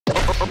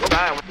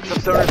Alright, what's up,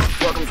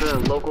 stoners? Welcome to the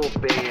local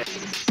band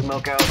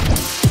Smokeout.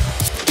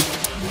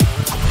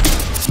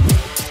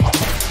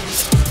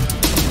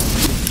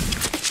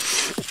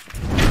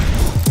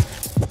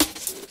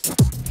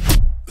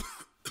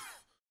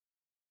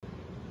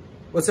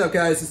 What's up,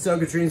 guys? It's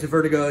Doug Dreams of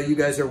Vertigo. You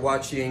guys are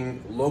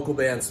watching local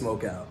band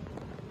Smokeout.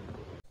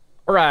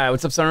 Alright,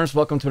 what's up, stoners?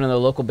 Welcome to another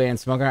local band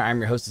Smokeout. I'm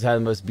your host, is the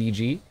most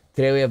BG.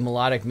 Today we have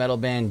melodic metal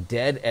band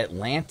Dead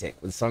Atlantic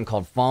with a song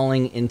called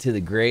Falling Into the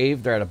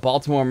Grave. They're out of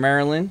Baltimore,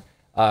 Maryland.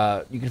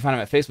 You can find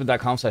them at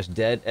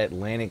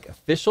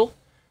facebook.com/deadatlanticofficial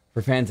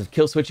for fans of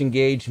Killswitch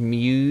Engage,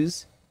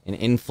 Muse, and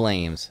In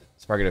Flames.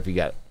 Spark it up if you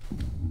got it.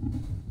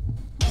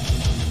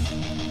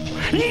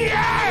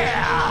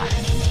 Yeah!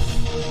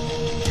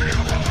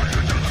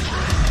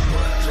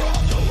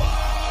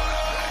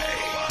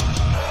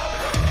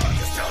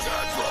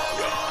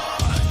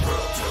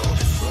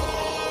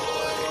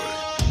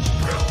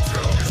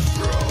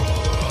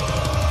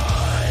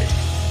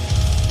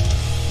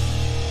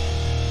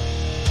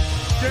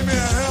 Give me a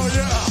hell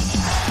yeah!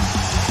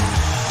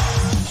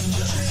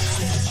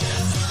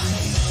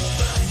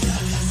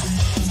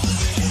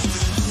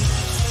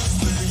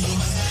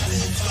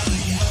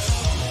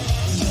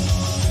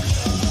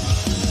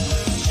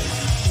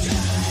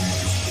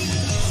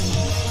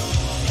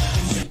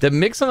 The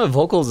mix on the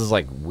vocals is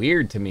like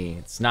weird to me.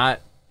 It's got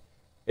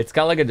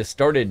like a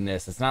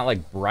distortedness. It's not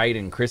like bright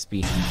and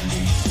crispy.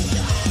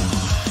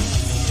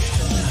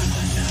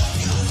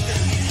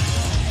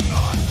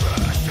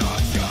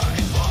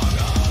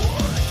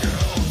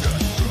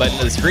 But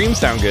the screams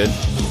sound good.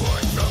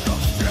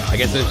 I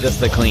guess it's just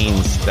the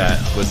cleans that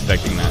was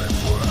affecting that.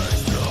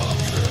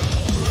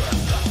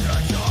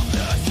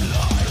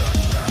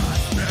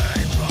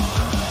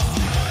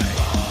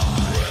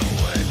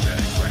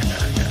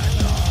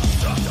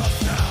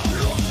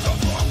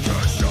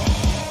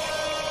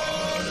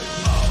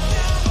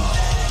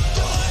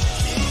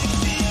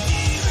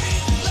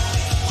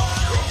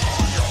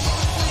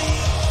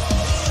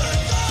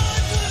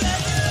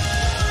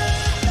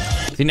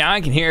 See, now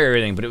I can hear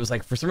everything, but it was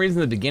like, for some reason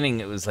in the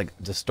beginning, it was like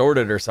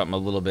distorted or something a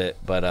little bit,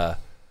 but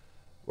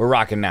we're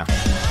rocking now.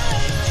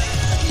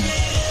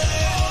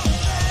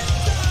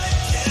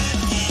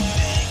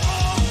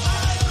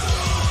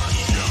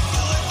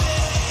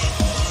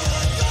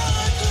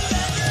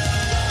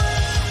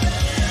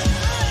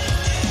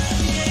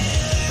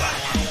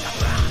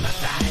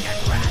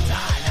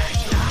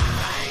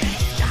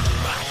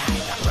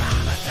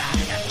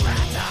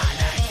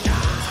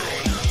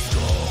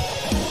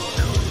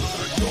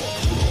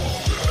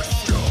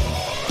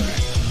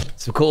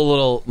 Some cool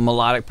little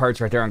melodic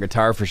parts right there on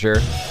guitar for sure.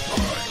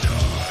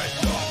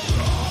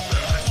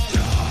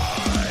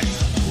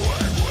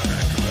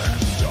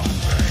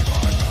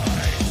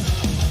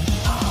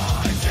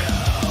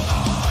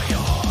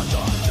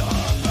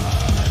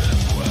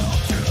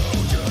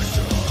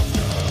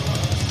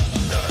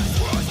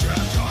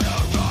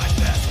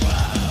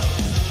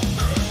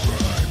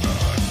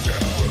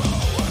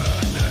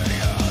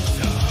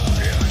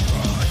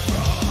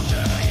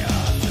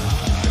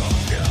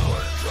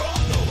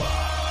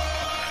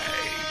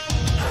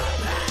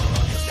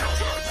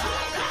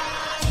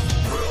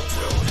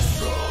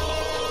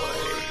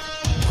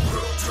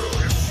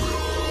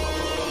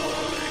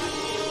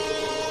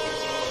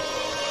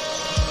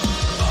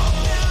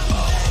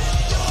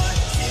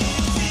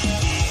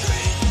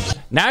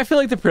 Now I feel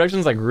like the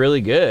production's like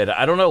really good.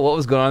 I don't know what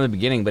was going on in the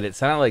beginning, but it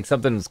sounded like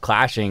something was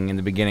clashing in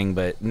the beginning,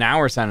 but now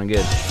we're sounding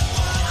good.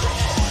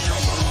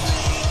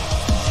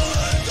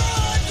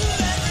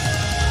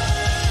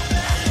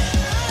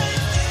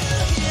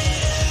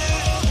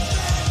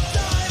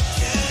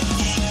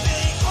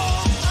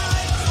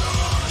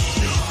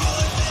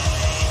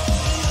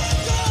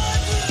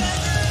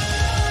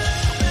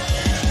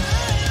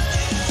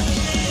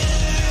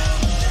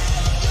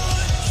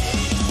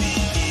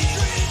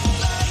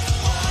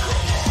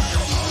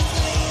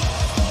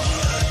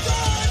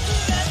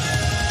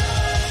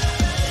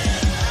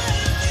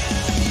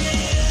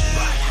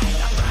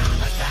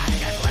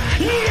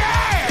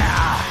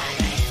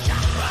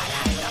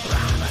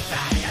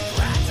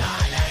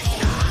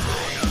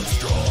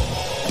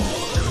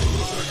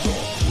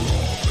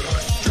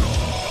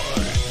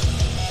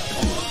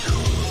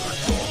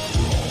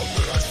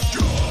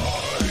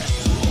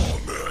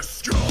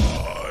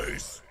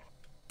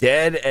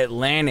 Dead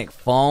Atlantic,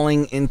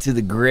 Falling Into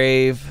the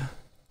Grave.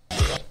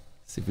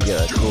 See if we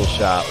get a cool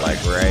shot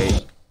like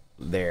right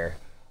there.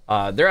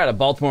 They're out of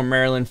Baltimore,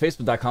 Maryland.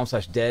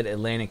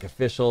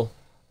 Facebook.com/deadatlanticofficial.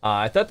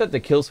 I thought that the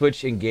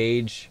Killswitch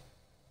Engage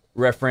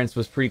reference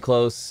was pretty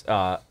close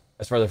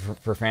as far as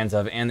for fans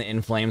of, and the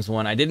In Flames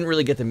one. I didn't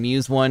really get the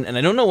Muse one, and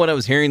I don't know what I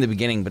was hearing in the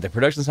beginning, but the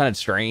production sounded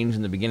strange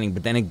in the beginning,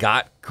 but then it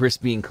got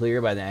crispy and clear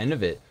by the end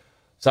of it.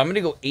 So I'm going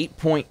to go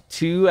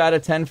 8.2 out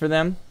of 10 for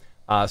them.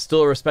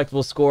 Still a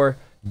respectable score.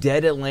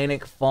 Dead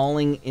Atlantic,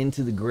 Falling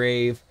Into the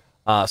Grave.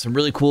 Some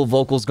really cool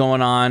vocals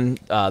going on.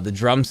 The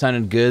drums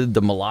sounded good.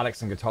 The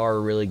melodics and guitar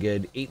are really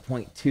good.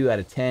 8.2 out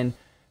of 10.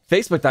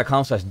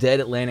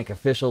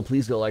 Facebook.com/deadatlanticofficial.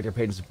 Please go like their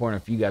page and support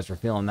them if you guys are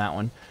feeling that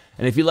one.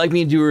 And if you'd like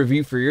me to do a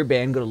review for your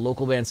band, go to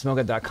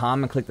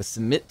localbandsmokeout.com and click the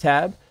Submit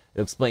tab.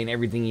 It'll explain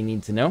everything you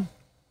need to know.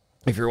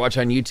 If you're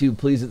watching on YouTube,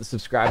 please hit the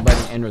subscribe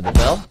button and ring the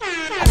bell.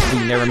 So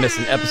you never miss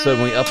an episode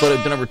when we upload it.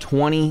 We've done over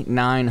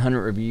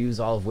 2,900 reviews,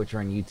 all of which are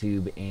on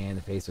YouTube and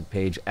the Facebook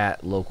page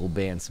at Local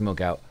Band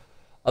Smokeout.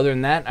 Other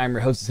than that, I'm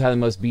your hostess, How the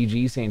Most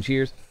BG, saying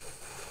cheers,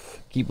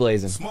 keep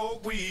blazing,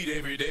 Smoke weed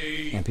every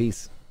day. and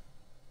peace.